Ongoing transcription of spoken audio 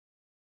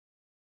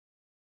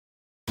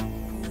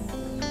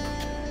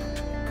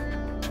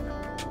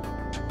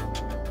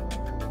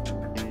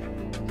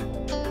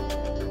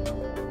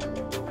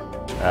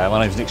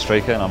My name is Nick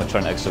Straker and I'm a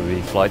Trent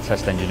XWB flight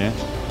test engineer.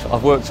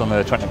 I've worked on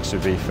the Trent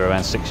XWB for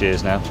around 6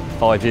 years now.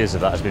 5 years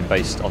of that has been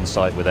based on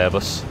site with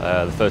Airbus.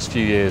 The first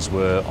few years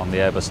were on the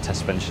Airbus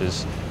test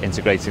benches,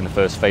 integrating the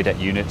first FADEC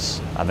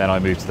units, and then I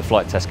moved to the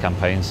flight test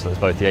campaigns. So there's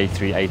both the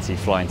A380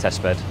 flying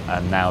testbed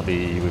and now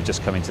we've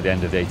just come into the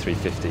end of the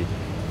A350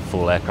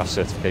 full aircraft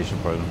certification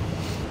program.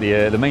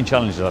 The main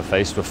challenges I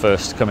faced were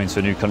first coming to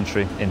a new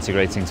country,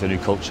 integrating to a new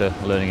culture,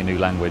 learning a new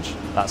language.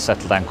 That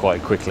settled down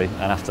quite quickly,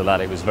 and after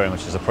that it was very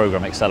much as the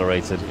program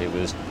accelerated, it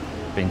was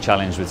being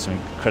challenged with some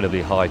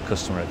incredibly high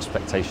customer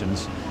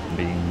expectations,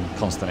 being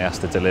constantly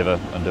asked to deliver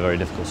under very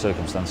difficult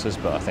circumstances.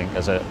 But I think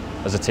as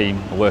a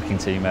team, a working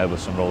team,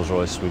 Airbus and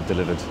Rolls-Royce, we've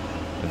delivered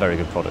a very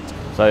good product.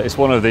 So it's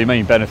one of the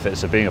main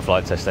benefits of being a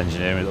flight test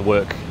engineer. The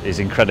work is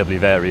incredibly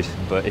varied,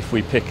 but if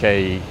we pick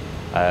an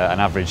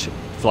average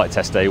flight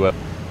test day where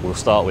we'll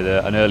start with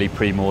an early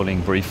pre-morning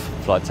brief,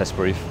 flight test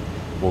brief.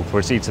 We'll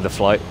proceed to the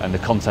flight, and the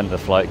content of the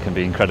flight can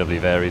be incredibly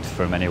varied,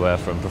 from anywhere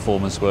from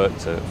performance work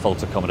to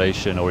fault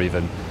accommodation or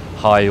even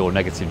high or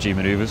negative G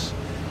manoeuvres.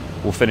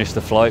 We'll finish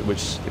the flight,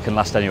 which can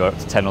last anywhere up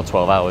to 10 or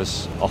 12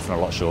 hours, often a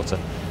lot shorter.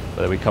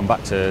 But then we come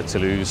back to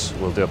Toulouse,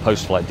 we'll do a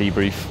post-flight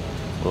debrief,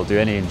 we'll do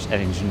any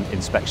engine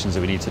inspections that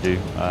we need to do,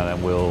 and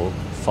then we'll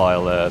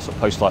file a sort of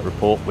post-flight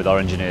report with our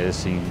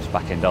engineers teams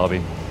back in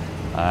Derby,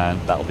 and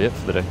that'll be it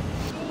for the day.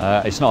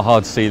 It's not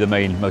hard to see the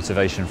main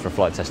motivation for a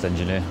flight test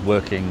engineer,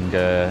 working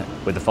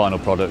with the final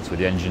product, with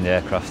the engine, the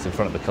aircraft in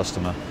front of the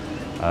customer.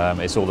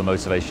 It's all the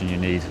motivation you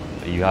need.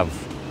 You have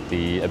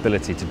the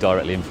ability to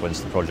directly influence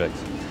the project,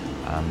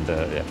 and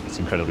yeah, it's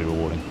incredibly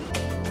rewarding.